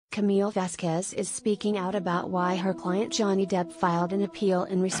Camille Vasquez is speaking out about why her client Johnny Depp filed an appeal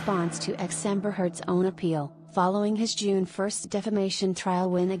in response to ex-Amber Heard's own appeal, following his June 1 defamation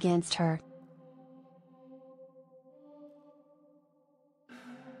trial win against her.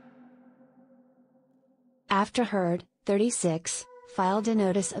 After Heard, 36, filed a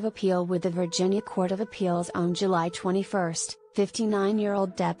notice of appeal with the Virginia Court of Appeals on July 21,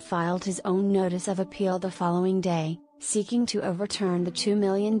 59-year-old Depp filed his own notice of appeal the following day, seeking to overturn the $2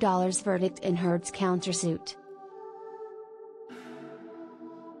 million verdict in Heard's countersuit.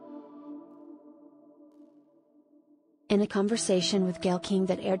 In a conversation with Gayle King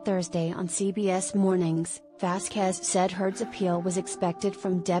that aired Thursday on CBS Mornings, Vasquez said Heard's appeal was expected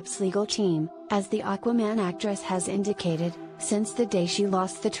from Depp's legal team, as the Aquaman actress has indicated, since the day she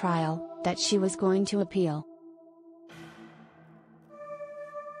lost the trial, that she was going to appeal.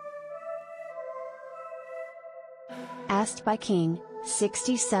 Asked by King,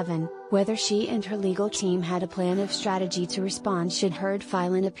 67, whether she and her legal team had a plan of strategy to respond should Heard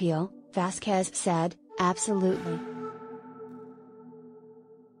file an appeal, Vasquez said, "Absolutely.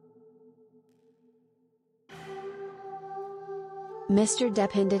 Mr.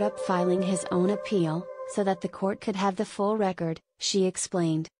 Depp ended up filing his own appeal, so that the court could have the full record," she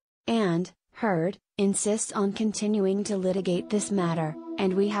explained. "And, Heard, insists on continuing to litigate this matter,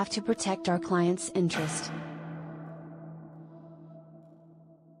 and we have to protect our client's interest."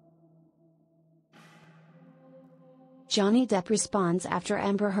 Johnny Depp responds after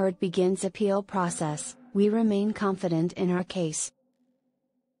Amber Heard begins appeal process, "We remain confident in our case."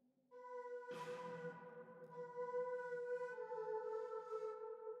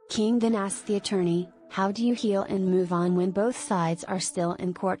 King then asked the attorney, "How do you heal and move on when both sides are still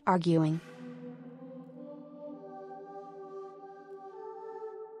in court arguing?"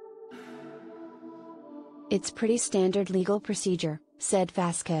 "It's pretty standard legal procedure," said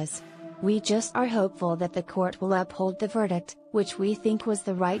Vasquez. "We just are hopeful that the court will uphold the verdict, which we think was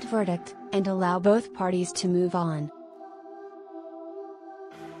the right verdict, and allow both parties to move on."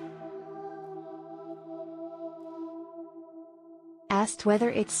 Asked whether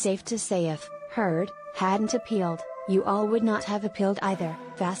it's safe to say if Heard hadn't appealed, you all would not have appealed either,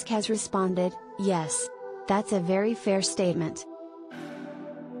 Vasquez responded, "Yes. That's a very fair statement."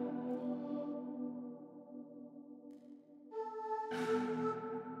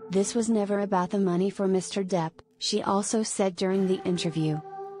 This was never about the money for Mr. Depp, she also said during the interview.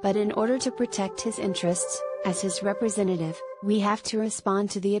 "But in order to protect his interests, as his representative, we have to respond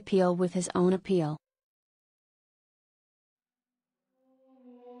to the appeal with his own appeal."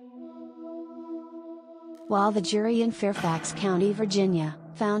 While the jury in Fairfax County, Virginia,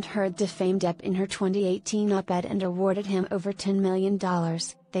 found Heard defamed Depp in her 2018 op-ed and awarded him over $10 million,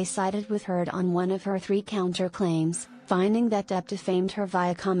 they sided with Heard on one of her 3 counterclaims, finding that Depp defamed her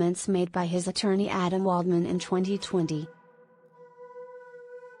via comments made by his attorney Adam Waldman in 2020.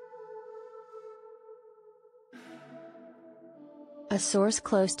 A source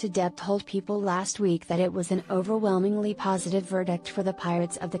close to Depp told People last week that it was an overwhelmingly positive verdict for the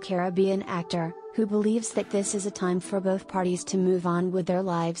Pirates of the Caribbean actor, who believes that this is a time for both parties to move on with their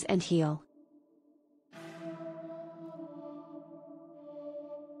lives and heal.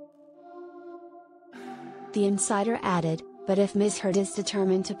 The insider added, "But if Ms. Heard is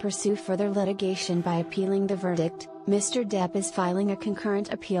determined to pursue further litigation by appealing the verdict, Mr. Depp is filing a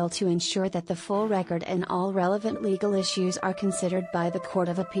concurrent appeal to ensure that the full record and all relevant legal issues are considered by the Court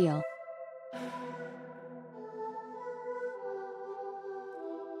of Appeal."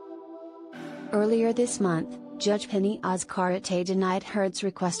 Earlier this month, Judge Penny Ozcarate denied Heard's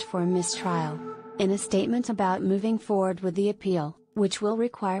request for a mistrial. In a statement about moving forward with the appeal, which will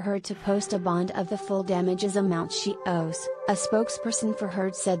require her to post a bond of the full damages amount she owes, a spokesperson for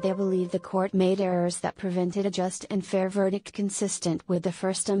Heard said they believe the court made errors that prevented a just and fair verdict consistent with the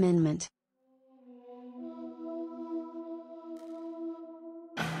First Amendment.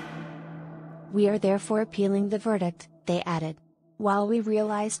 "We are therefore appealing the verdict," they added. "While we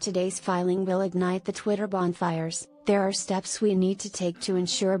realize today's filing will ignite the Twitter bonfires, there are steps we need to take to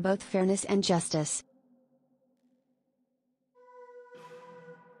ensure both fairness and justice."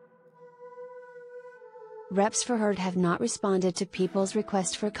 Reps for Heard have not responded to People's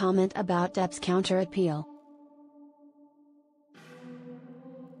request for comment about Depp's counter-appeal.